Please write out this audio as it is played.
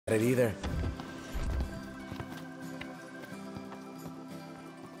it either.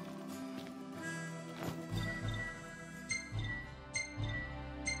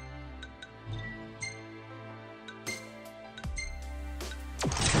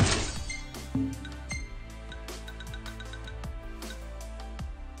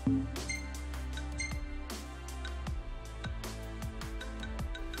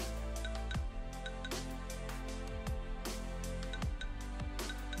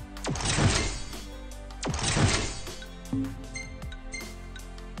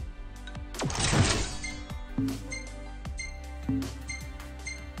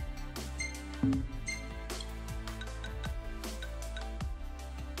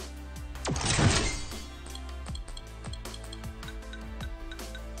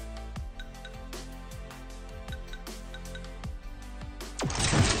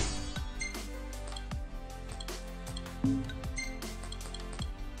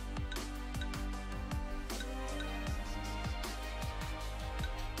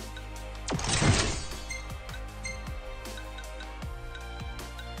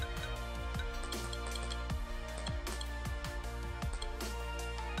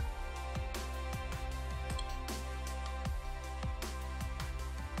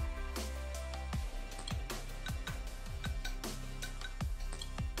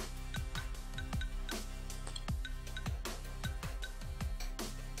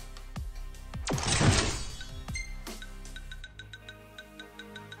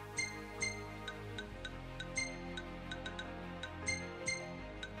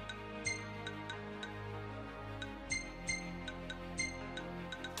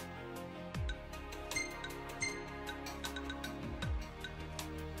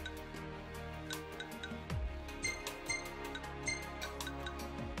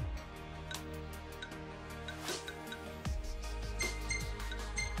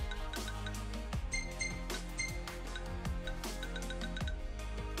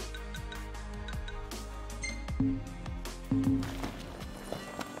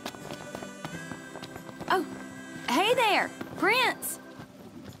 Oh, hey there, Prince.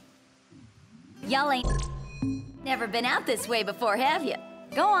 Y'all ain't never been out this way before, have you?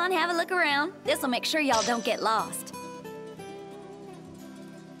 Go on, have a look around. This'll make sure y'all don't get lost.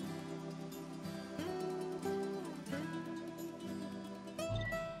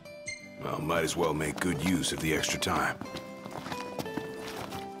 Well, might as well make good use of the extra time.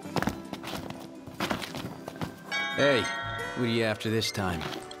 Hey, what are you after this time?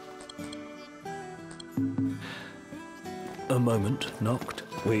 A moment, Noct.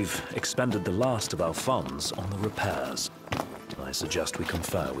 We've expended the last of our funds on the repairs. I suggest we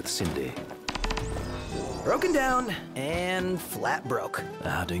confer with Cindy. Broken down and flat broke.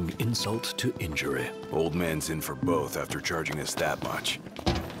 Adding insult to injury. Old man's in for both after charging us that much.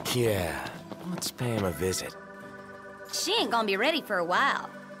 Yeah, let's pay him a visit. She ain't gonna be ready for a while.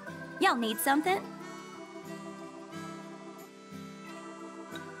 Y'all need something?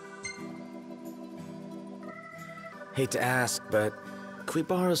 Hate to ask, but could we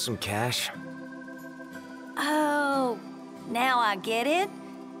borrow some cash? Oh, now I get it.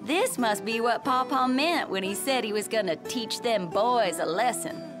 This must be what Pawpaw meant when he said he was gonna teach them boys a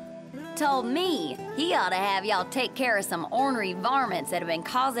lesson. Told me he ought to have y'all take care of some ornery varmints that have been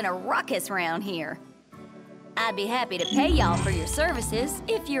causing a ruckus around here. I'd be happy to pay y'all for your services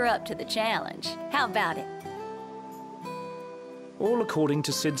if you're up to the challenge. How about it? All according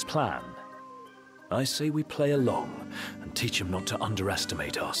to Sid's plan. I say we play along and teach him not to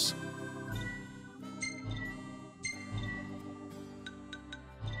underestimate us.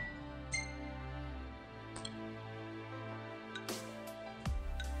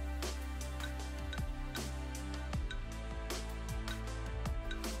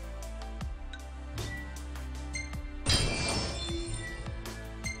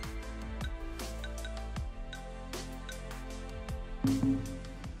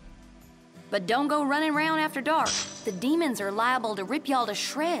 But don't go running around after dark. The demons are liable to rip y'all to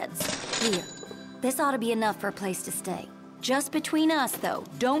shreds. Here, this ought to be enough for a place to stay. Just between us, though.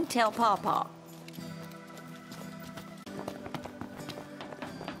 Don't tell Pawpaw.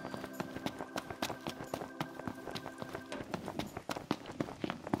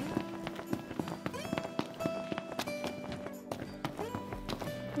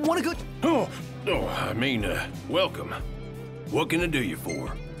 Wanna go? Welcome. What can I do you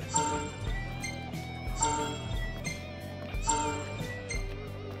for?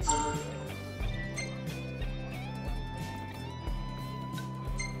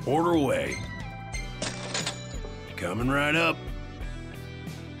 Order away. Coming right up.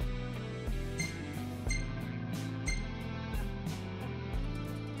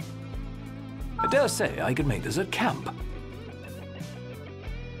 I dare say I could make this a camp.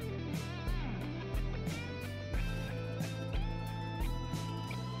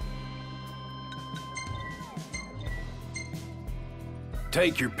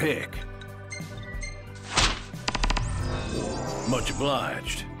 Take your pick. Much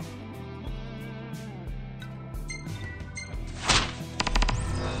obliged.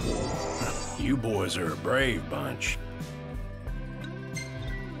 You boys are a brave bunch.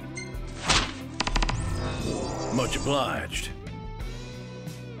 Much obliged.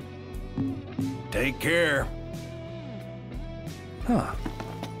 Take care. Huh.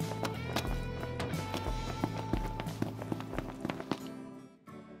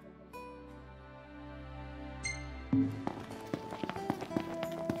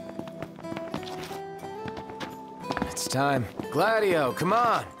 It's time. Gladio, come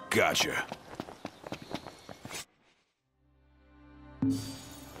on! Gotcha.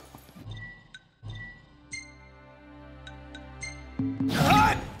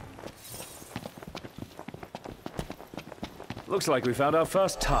 Looks like we found our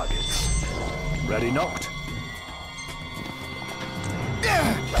first targets. Ready, knocked?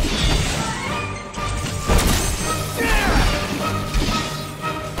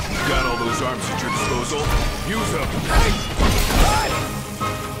 Got all those arms at your disposal? Use them.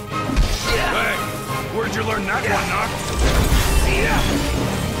 Hey, where'd you learn that one, Noct?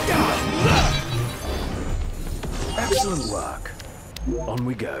 Excellent work. On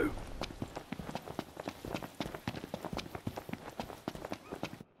we go.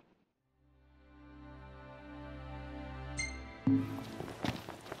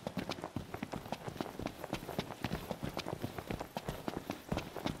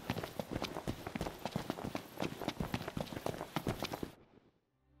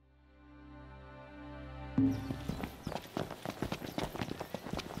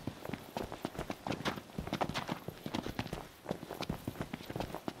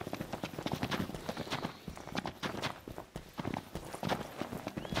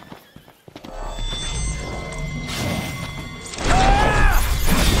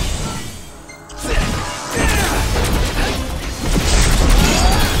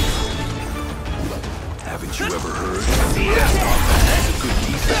 Haven't you ever heard? That's a good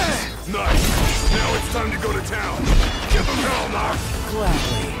defense. Nice. Now it's time to go to town. Give them hell, Noct.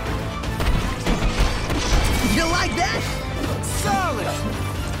 Gladly. You like that? Solid!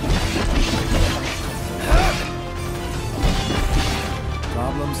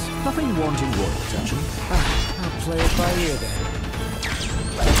 Problems? Nothing wanting your attention. I'll play it by ear then.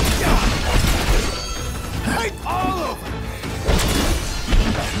 Hey, all over!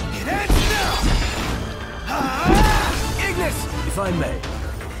 It ends now! Ignis, if I may.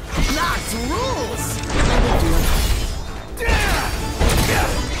 Knox rules!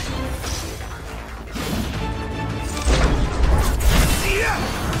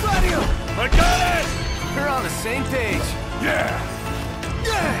 I got it! We're on the same page. Yeah!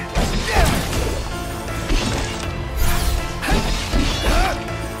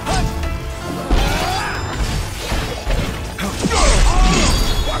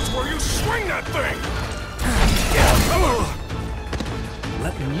 Watch where you swing that thing!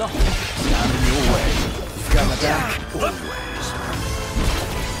 Let nothing stand in your way. You've got my back. Always.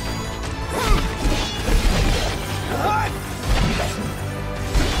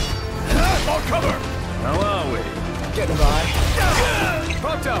 I'll cover! How are we? Getting by.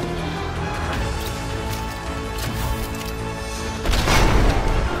 Fucked up.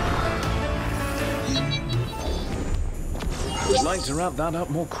 I'd like to wrap that up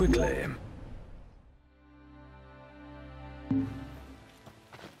more quickly.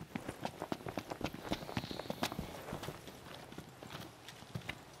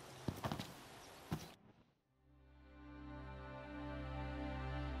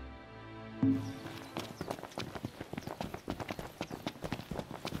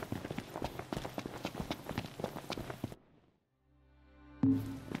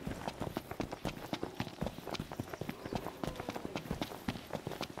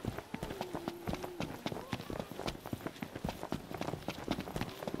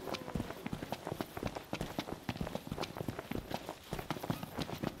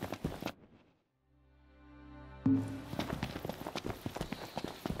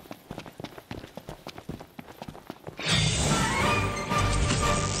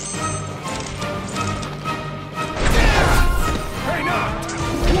 Hey, Noct!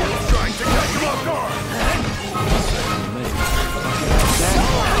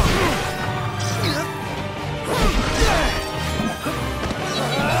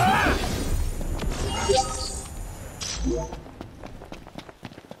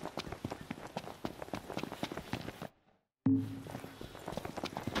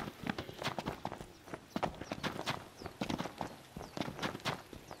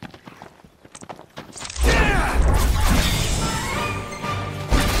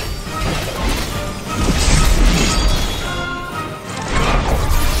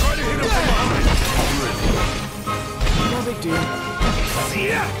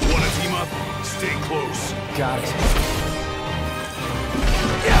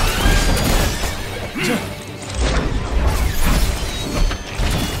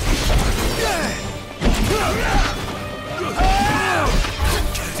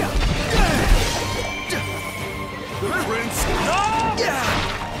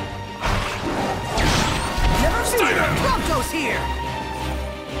 here!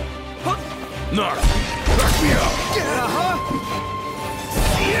 Narf, back me up!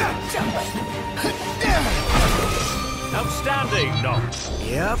 Outstanding, Noct.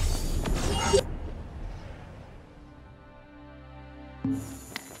 Yep.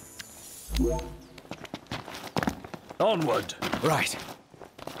 Onward. Right.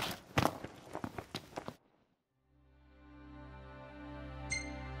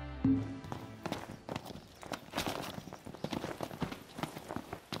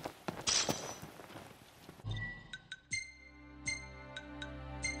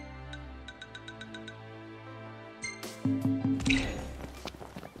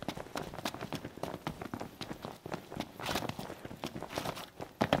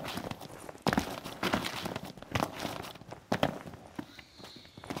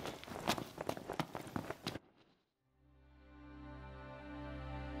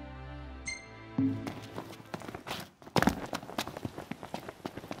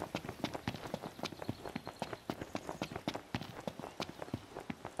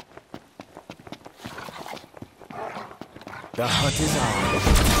 The hunt is on.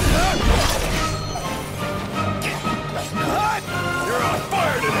 You're on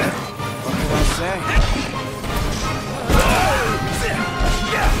fire today! What can I say?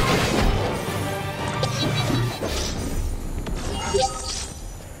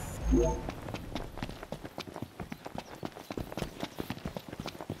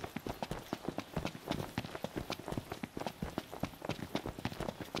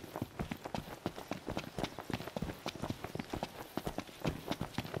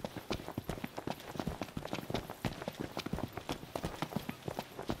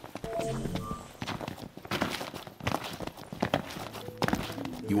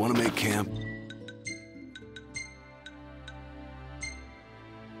 You want to make camp?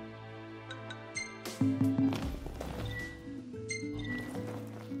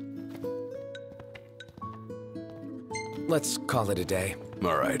 Let's call it a day.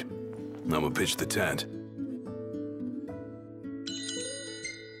 All right. I'm gonna pitch the tent.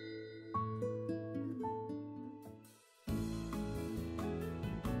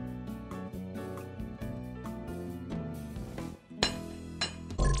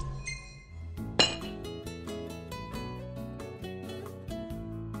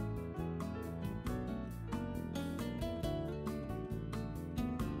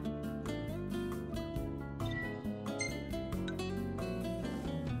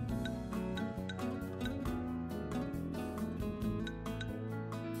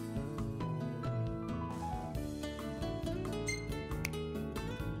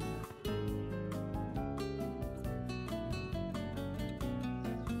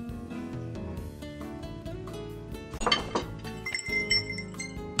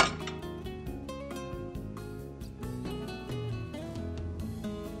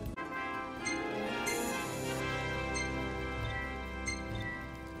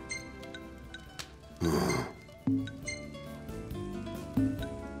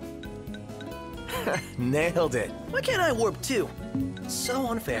 Nailed it. Why can't I warp too? So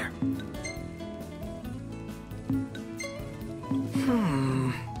unfair.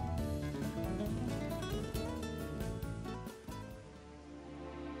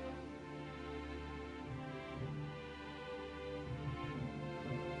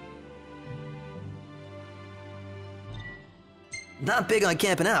 Not big on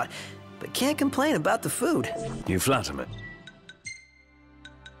camping out, but can't complain about the food. You flatter me.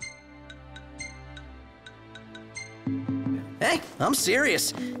 Hey, I'm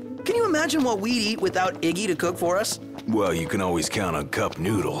serious. Can you imagine what we'd eat without Iggy to cook for us? Well, you can always count on cup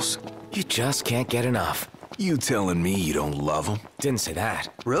noodles. You just can't get enough. You telling me you don't love them? Didn't say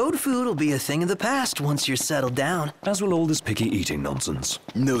that. Road food will be a thing of the past once you're settled down. As will all this picky eating nonsense.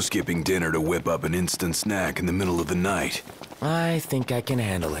 No skipping dinner to whip up an instant snack in the middle of the night. I think I can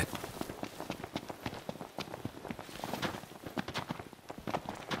handle it.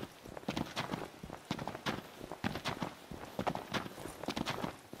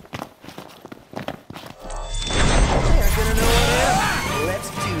 They're gonna know what I am. Let's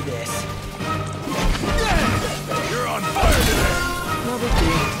do this. You're on fire today! No big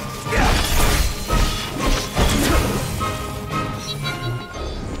deal.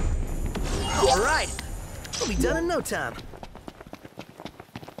 All right. We'll be done in no time.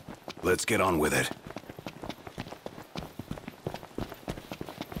 Let's get on with it.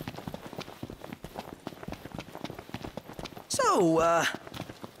 So,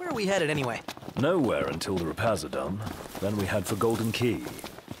 where are we headed anyway? Nowhere until the repairs are done. Then we head for Golden Key.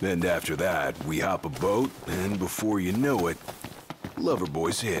 And after that, we hop a boat, and before you know it,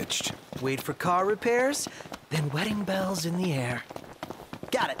 Loverboy's hitched. Wait for car repairs? then wedding bells in the air.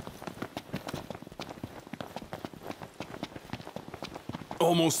 Got it.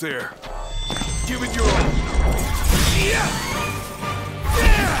 Almost there. Give it your all. Yeah!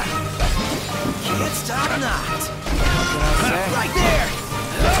 Can't stop knocked. Right there!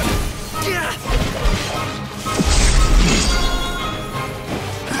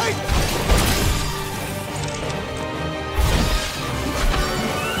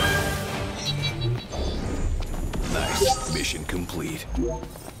 Nice. Mission complete.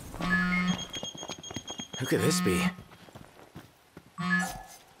 Who could this be?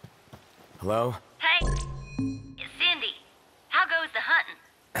 Hello? Hey, it's Cindy. How goes the hunting?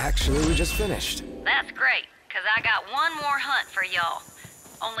 Actually, we just finished. That's great, 'cause I got one more hunt for y'all.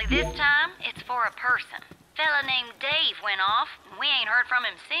 Only this time, it's for a person. Fella named Dave went off, and we ain't heard from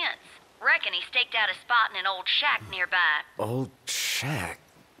him since. Reckon he staked out a spot in an old shack nearby. Old shack.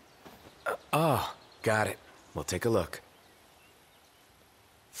 Oh, got it. We'll take a look.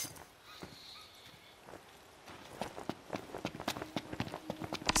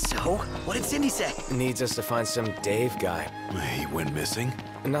 So, what did Cindy say? Needs us to find some Dave guy. He went missing?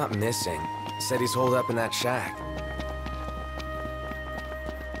 Not missing. Said he's holed up in that shack.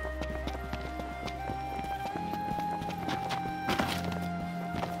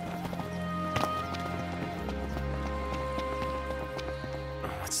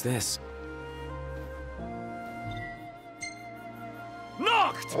 What's this?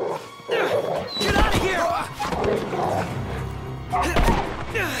 Knocked! Get out of here!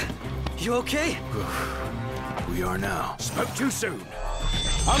 You okay? We are now. Spoke too soon.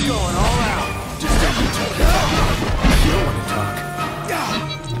 I'm going all out. You don't want to talk.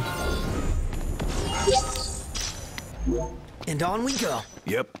 And on we go.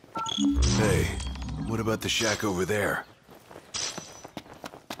 Yep. Hey, what about the shack over there?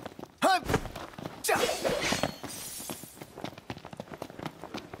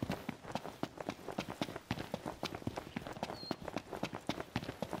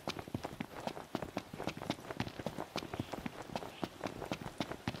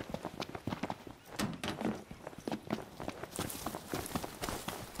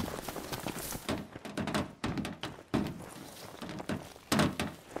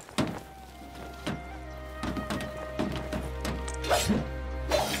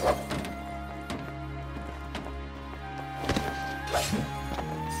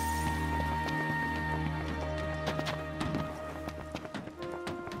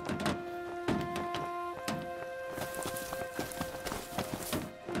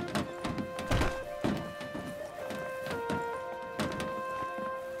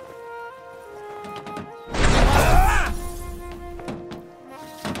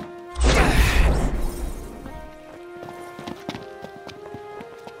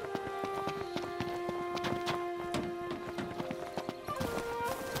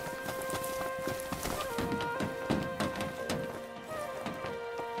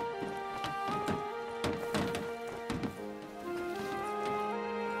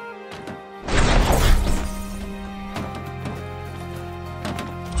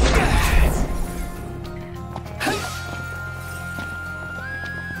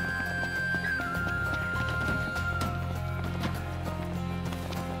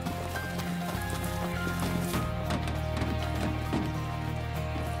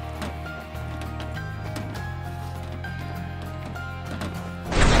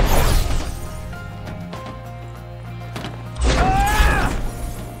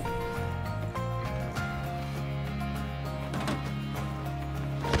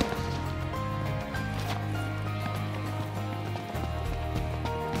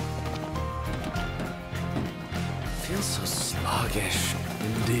 Feels so sluggish.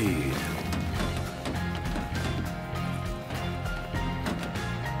 Indeed.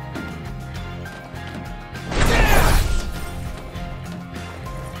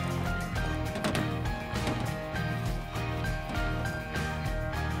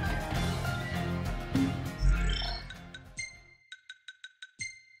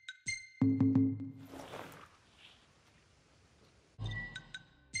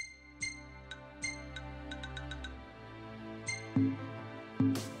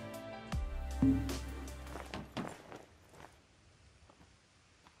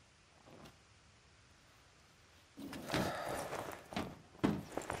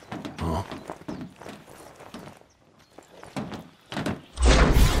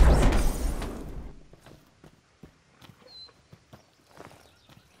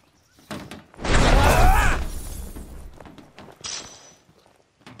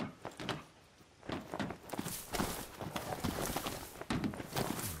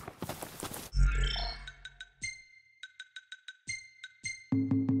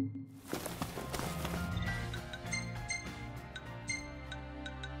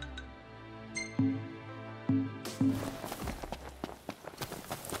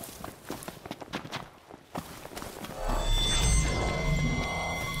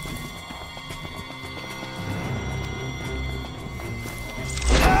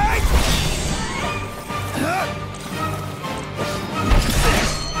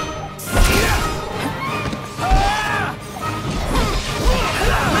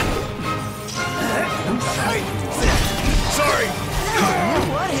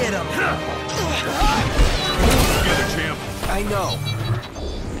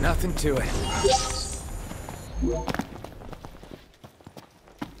 Nothing to it.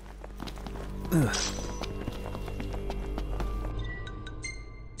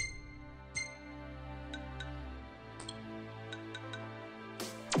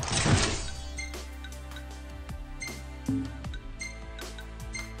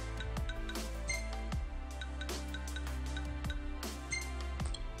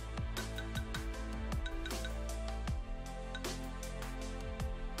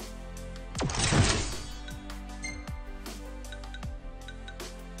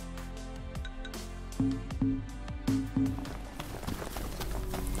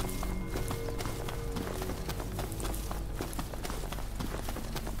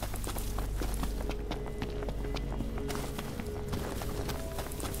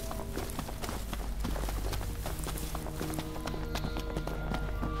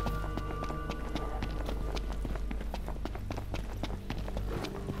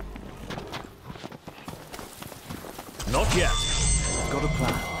 Not yet. I've got a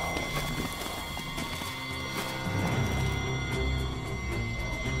plan.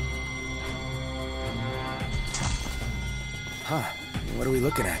 Huh. What are we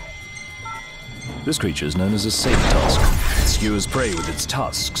looking at? This creature is known as a safe tusk. It skewers prey with its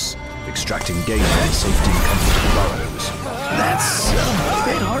tusks, extracting game from the safety and comfort of burrows. That's a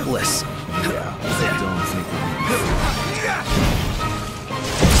bit heartless. Yeah, I don't think...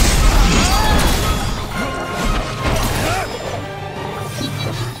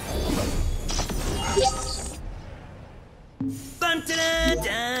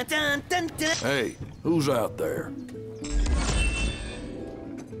 Hey, who's out there?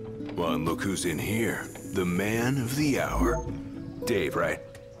 Well, and look who's in here. The man of the hour. Dave, right?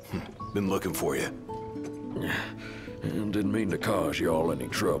 Been looking for you. Didn't mean to cause y'all any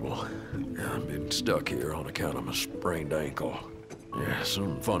trouble. I've been stuck here on account of my sprained ankle. Yeah,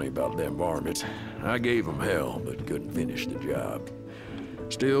 something funny about them varmints. I gave them hell, but couldn't finish the job.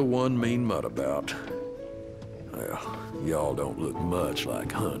 Still one mean mutt about. Well, y'all don't look much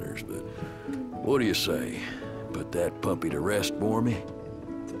like hunters, but what do you say? Put that puppy to rest for me?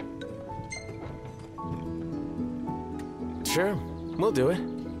 Sure, we'll do it.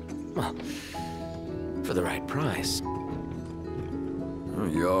 Well, for the right price. Well,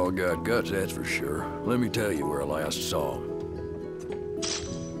 y'all got guts, that's for sure. Let me tell you where I last saw him.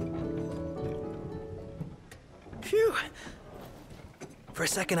 Phew. For a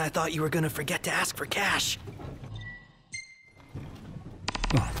second, I thought you were gonna forget to ask for cash.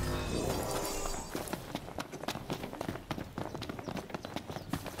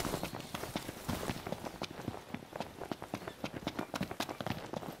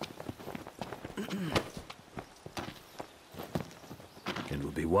 It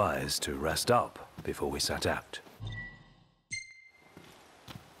would be wise to rest up before we set out.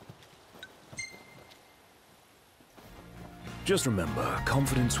 Just remember,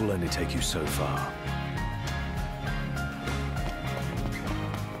 confidence will only take you so far.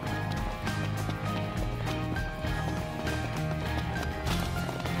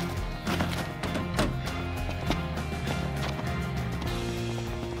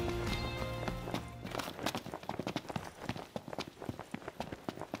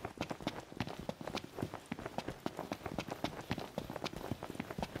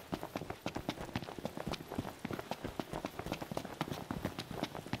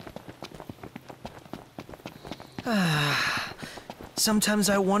 Sometimes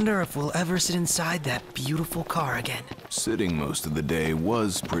I wonder if we'll ever sit inside that beautiful car again. Sitting most of the day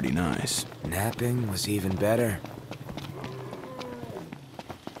was pretty nice. Napping was even better.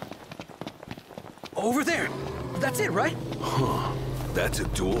 Over there! That's it, right? Huh. That's a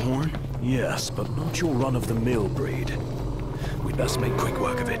dual horn? Yes, but not your run-of-the-mill breed. We'd best make quick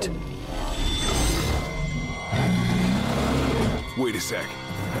work of it. Wait a sec.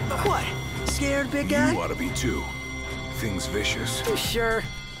 What? Scared, big guy? You ought to be too. Thing's vicious. You sure?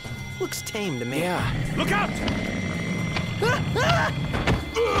 Looks tame to me. Yeah. Look out!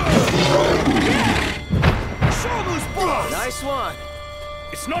 Show those balls! Nice one.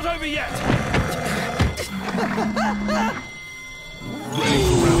 It's not over yet! Ready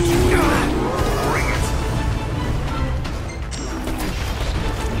for round two. Bring it!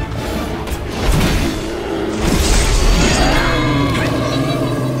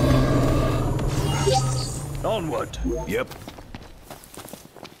 Onward! Yep.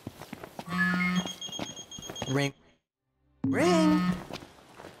 Ring. Ring!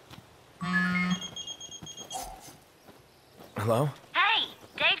 Hello? Hey,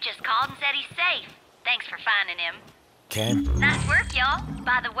 Dave just called and said he's safe. Thanks for finding him. Okay. Nice work, y'all.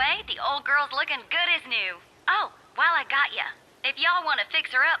 By the way, the old girl's looking good as new. Oh, while I got ya, If y'all want to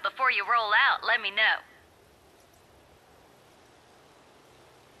fix her up before you roll out, let me know.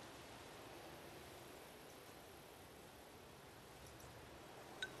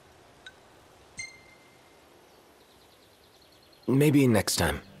 Maybe next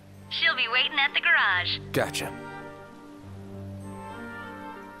time. She'll be waiting at the garage. Gotcha.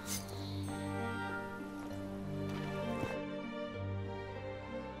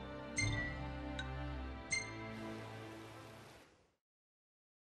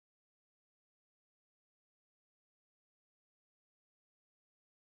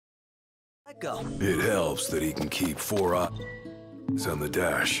 Go. It helps that he can keep 4 eyes on the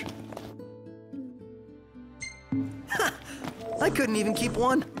dash. I couldn't even keep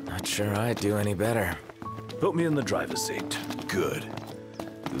one. Not sure I'd do any better. Put me in the driver's seat. Good.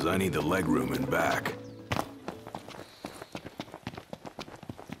 Because I need the legroom in back.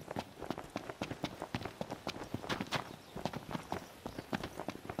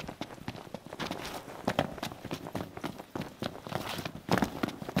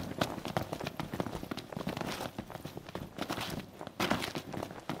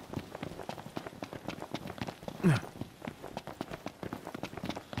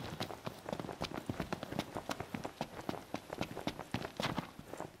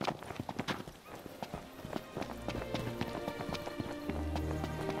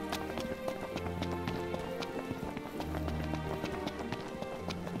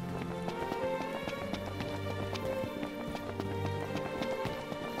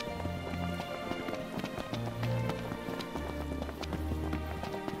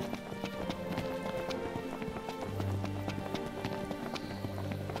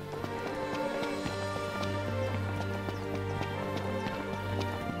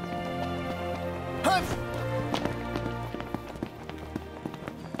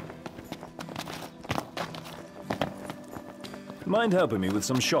 Mind helping me with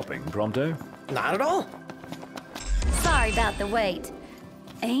some shopping, Pronto? Not at all. Sorry about the wait.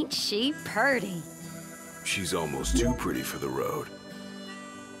 Ain't she purty? She's almost too pretty for the road.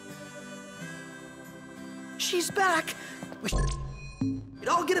 She's back. We should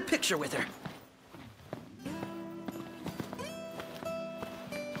all get a picture with her.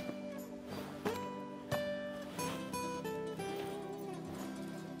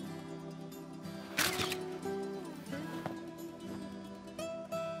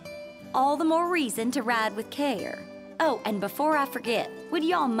 All the more reason to ride with care. Oh, and before I forget, would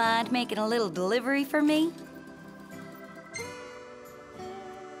y'all mind making a little delivery for me?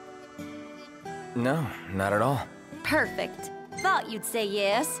 No, not at all. Perfect. Thought you'd say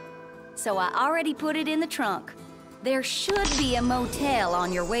yes. So I already put it in the trunk. There should be a motel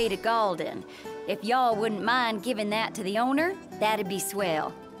on your way to Galden. If y'all wouldn't mind giving that to the owner, that'd be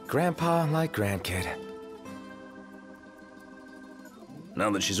swell. Grandpa like grandkid. Now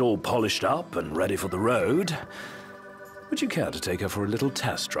that she's all polished up and ready for the road, would you care to take her for a little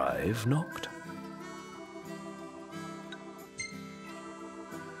test drive, Noct?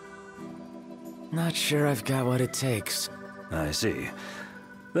 Not sure I've got what it takes. I see.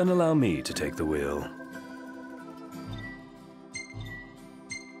 Then allow me to take the wheel.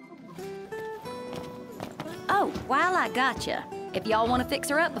 Oh, while I gotcha, if y'all want to fix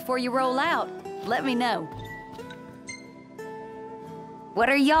her up before you roll out, let me know. What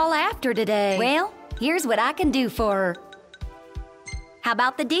are y'all after today? Well, here's what I can do for her. How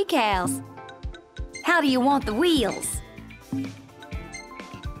about the decals? How do you want the wheels?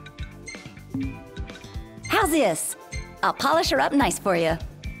 How's this? I'll polish her up nice for you.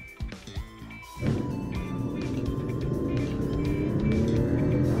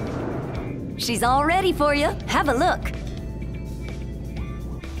 She's all ready for you. Have a look.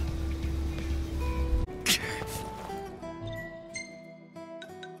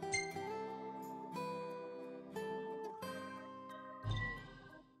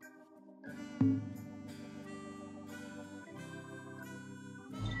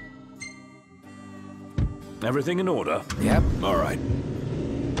 Everything in order? Yep. All right.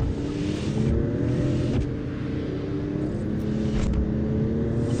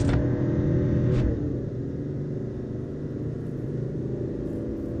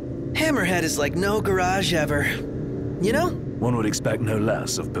 Hammerhead is like no garage ever. You know? One would expect no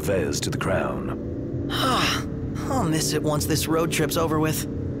less of purveyors to the crown. I'll miss it once this road trip's over with.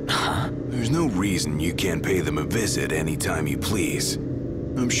 There's no reason you can't pay them a visit anytime you please.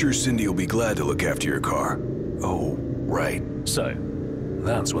 I'm sure Cindy will be glad to look after your car. Oh, right. So,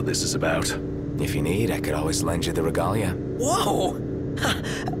 that's what this is about. If you need, I could always lend you the regalia. Whoa!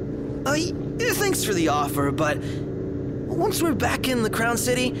 Thanks for the offer, but once we're back in the Crown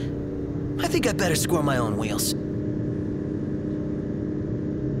City, I think I'd better score my own wheels.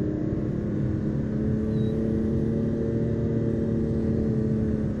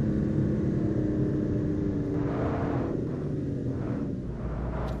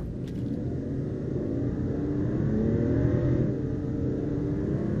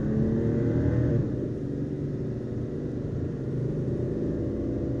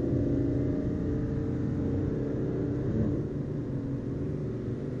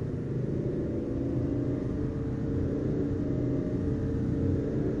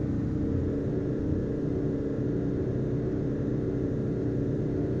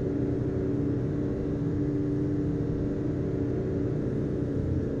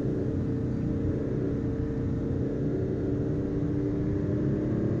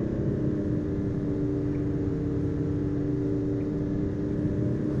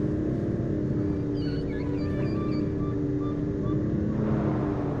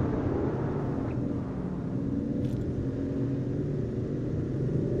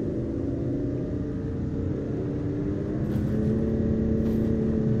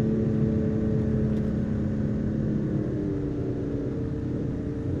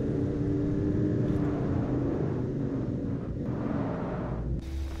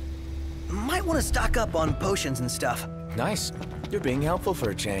 might want to stock up on potions and stuff. Nice. You're being helpful for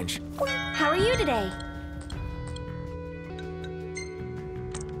a change. How are you today?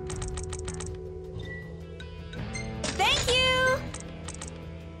 Thank you!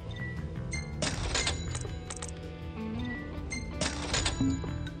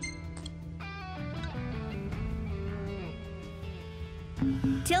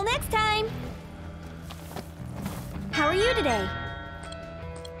 Till next time! How are you today?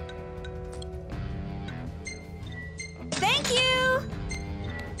 Thank you!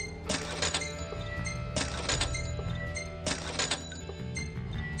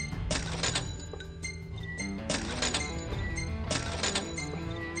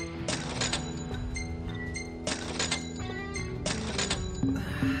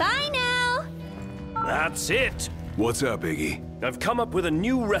 Bye now! That's it. What's up, Iggy? I've come up with a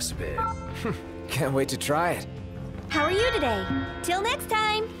new recipe. Can't wait to try it. How are you today? Till next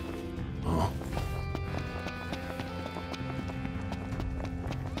time!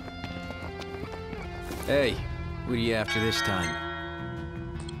 Hey, what are you after this time?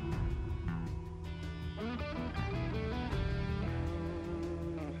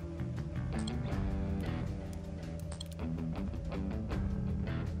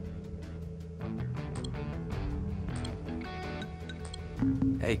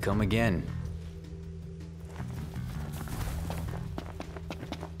 Hey, come again.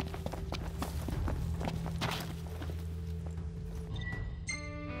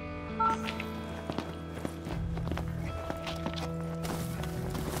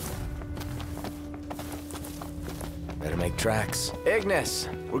 Better make tracks. Ignis,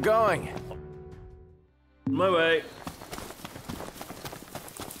 we're going. My way.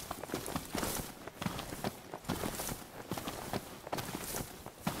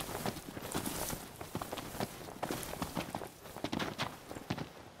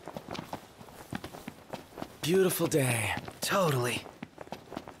 Beautiful day. Totally.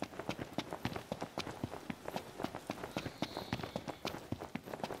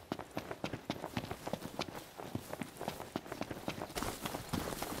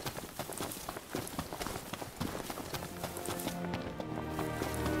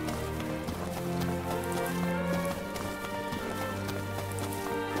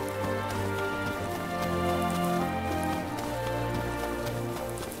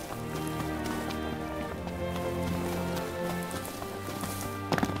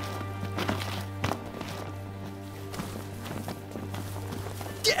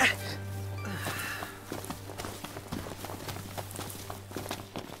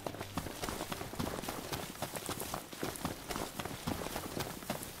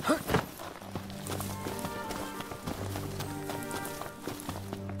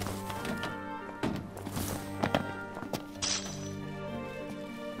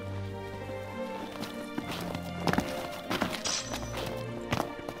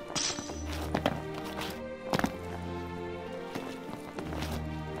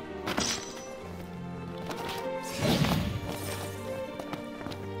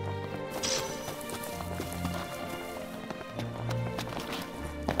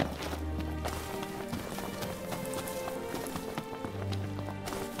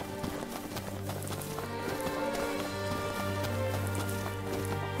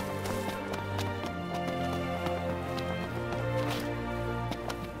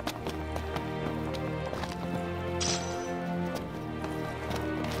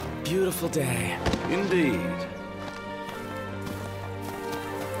 Beautiful day. Indeed.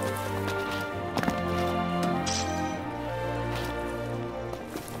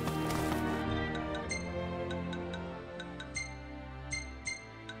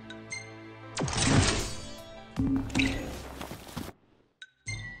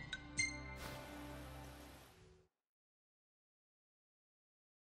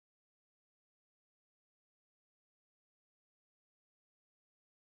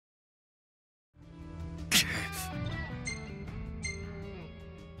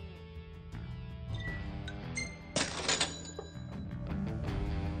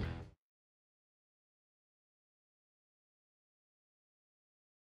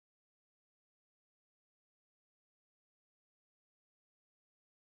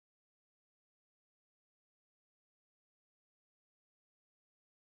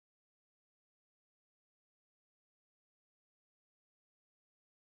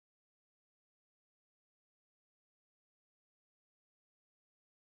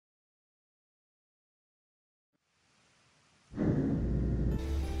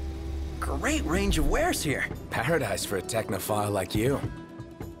 Great range of wares here. Paradise for a technophile like you.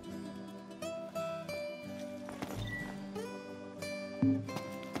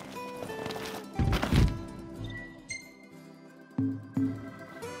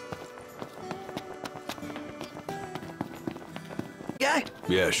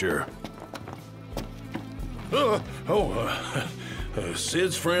 Yeah, sure.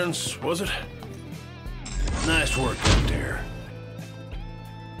 Sid's friends, was it? Nice work out there.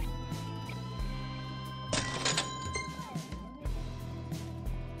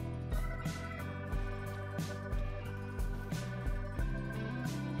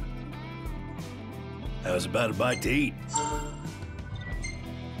 How's about a bite to eat?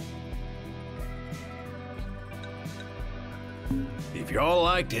 If y'all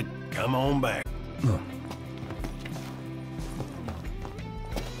liked it, come on back.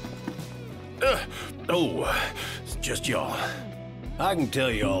 It's just y'all. I can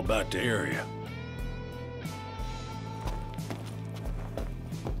tell you all about the area.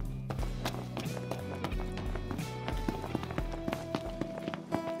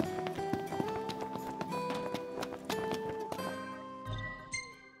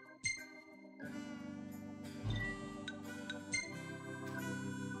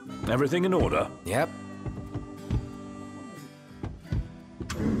 Everything in order? Yep.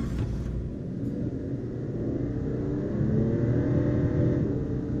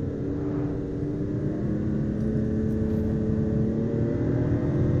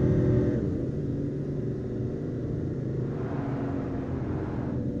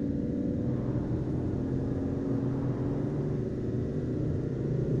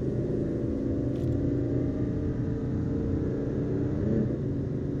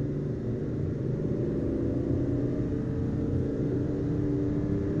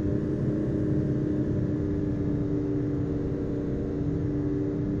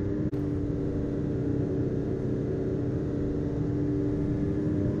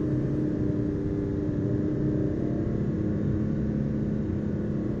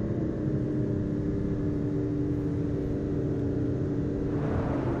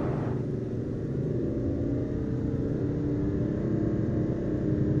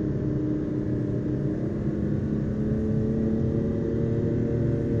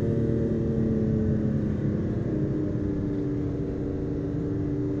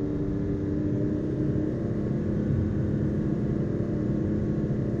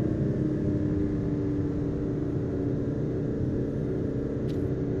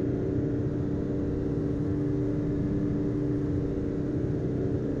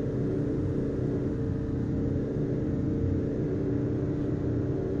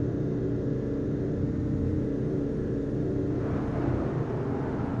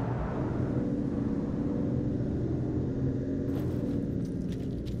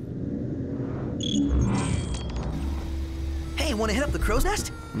 Want to hit up the crow's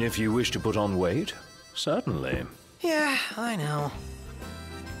nest? If you wish to put on weight, certainly. Yeah, I know.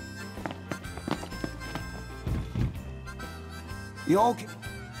 You okay?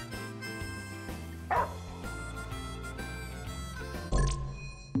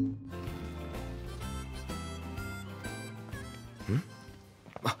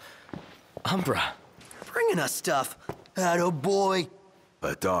 Umbra. Bringing us stuff. Atta boy.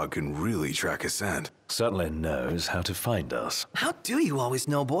 That dog can really track his scent. Certainly knows how to find us. How do you always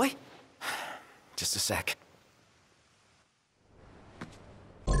know, boy? Just a sec.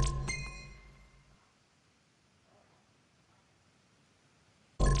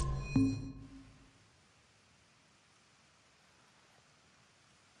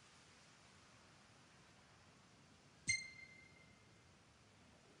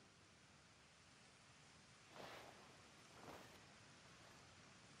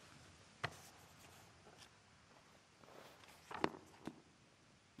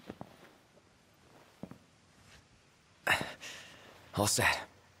 All set.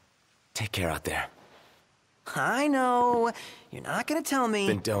 Take care out there. I know. You're not gonna tell me.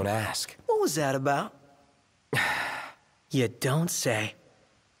 Then don't ask. What was that about? You don't say.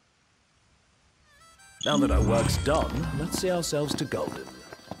 Now that our work's done, let's see ourselves to Golden.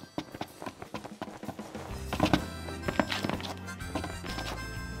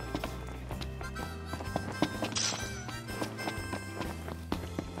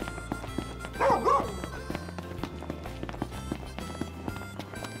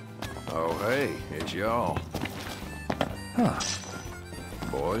 Oh, hey, it's y'all. Huh.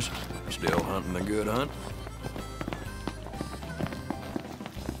 Boys, still hunting the good hunt?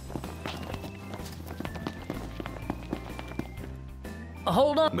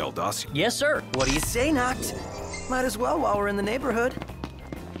 Hold on. Meldas? Yes, sir. What do you say, Noct? Might as well while we're in the neighborhood.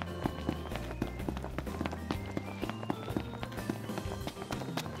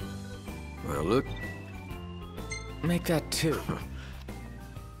 Well, look. Make that two.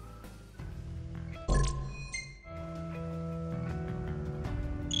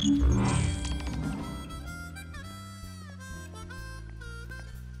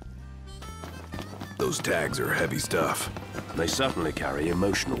 Those tags are heavy stuff. They certainly carry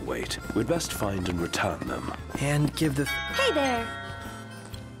emotional weight. We'd best find and return them. And give the... Hey there.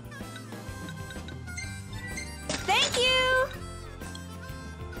 Thank you.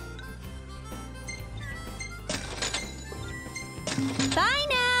 Bye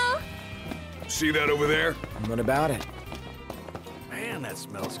now. See that over there? What about it? Man, that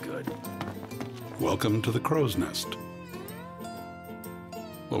smells good. Welcome to the Crow's Nest.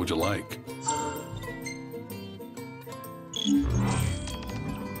 What would you like?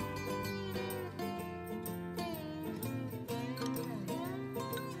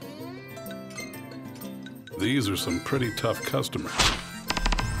 These are some pretty tough customers.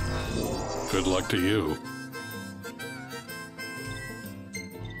 Good luck to you.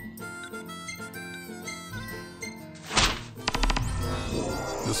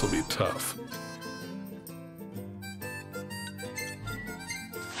 This'll be tough.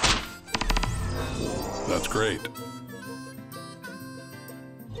 That's great.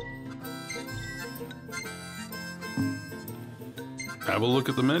 Have a look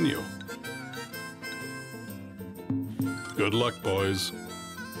at the menu. Good luck, boys.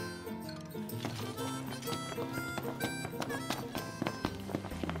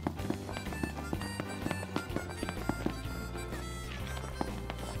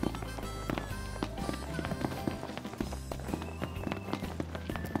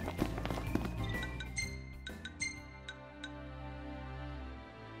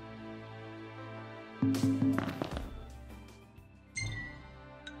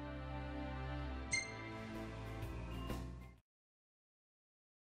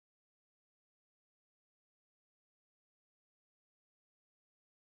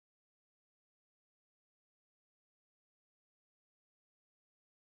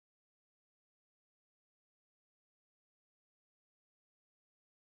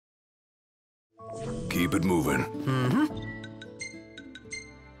 Keep it moving.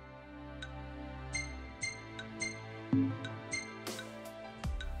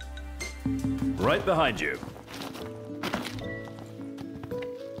 Right behind you.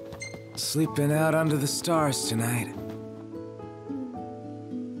 Sleeping out under the stars tonight.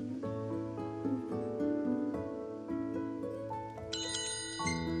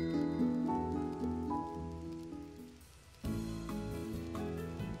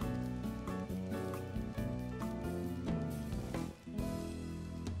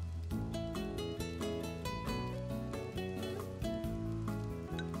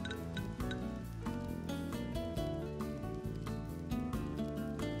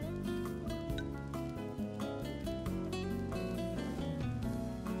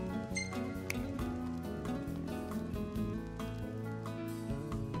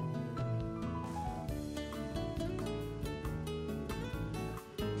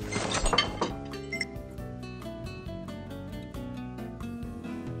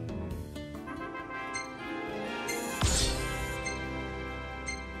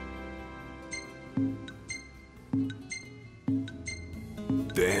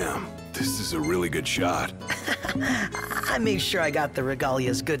 Damn, this is a really good shot. I made sure I got the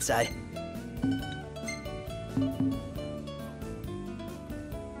regalia's good side.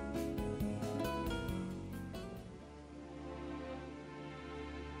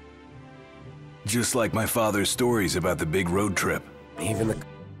 Just like my father's stories about the big road trip. Even the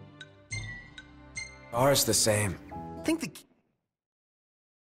car's the same. I think the...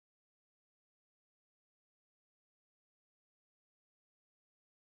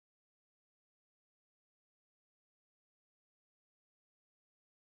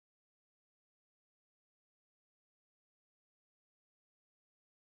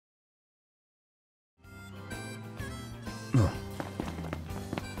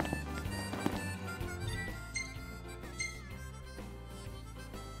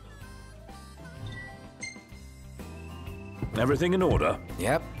 Everything in order?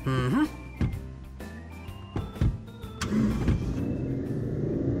 Yep.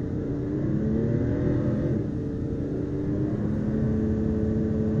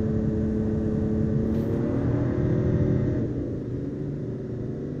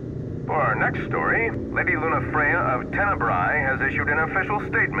 For our next story, Lady Luna Freya of Tenebrae has issued an official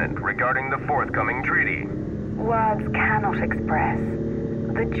statement regarding the forthcoming treaty. Words cannot express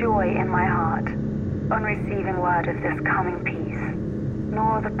the joy in my heart on receiving word of this coming peace,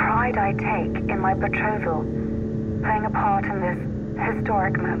 nor the pride I take in my betrothal playing a part in this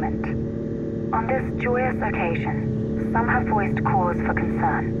historic moment. On this joyous occasion, some have voiced cause for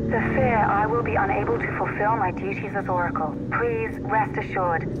concern. The fear I will be unable to fulfill my duties as Oracle. Please rest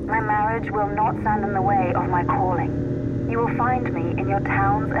assured, my marriage will not stand in the way of my calling. You will find me in your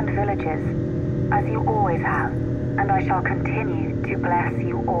towns and villages, as you always have, and I shall continue to bless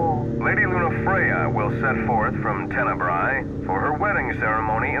you all. Lady Luna Freya will set forth from Tenebrae for her wedding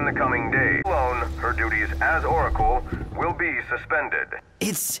ceremony in the coming days. Alone, her duties as Oracle will be suspended.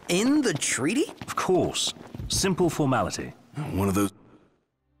 It's in the treaty? Of course. Simple formality. One of those...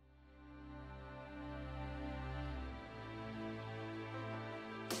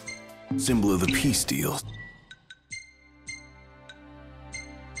 Symbol of the peace deal.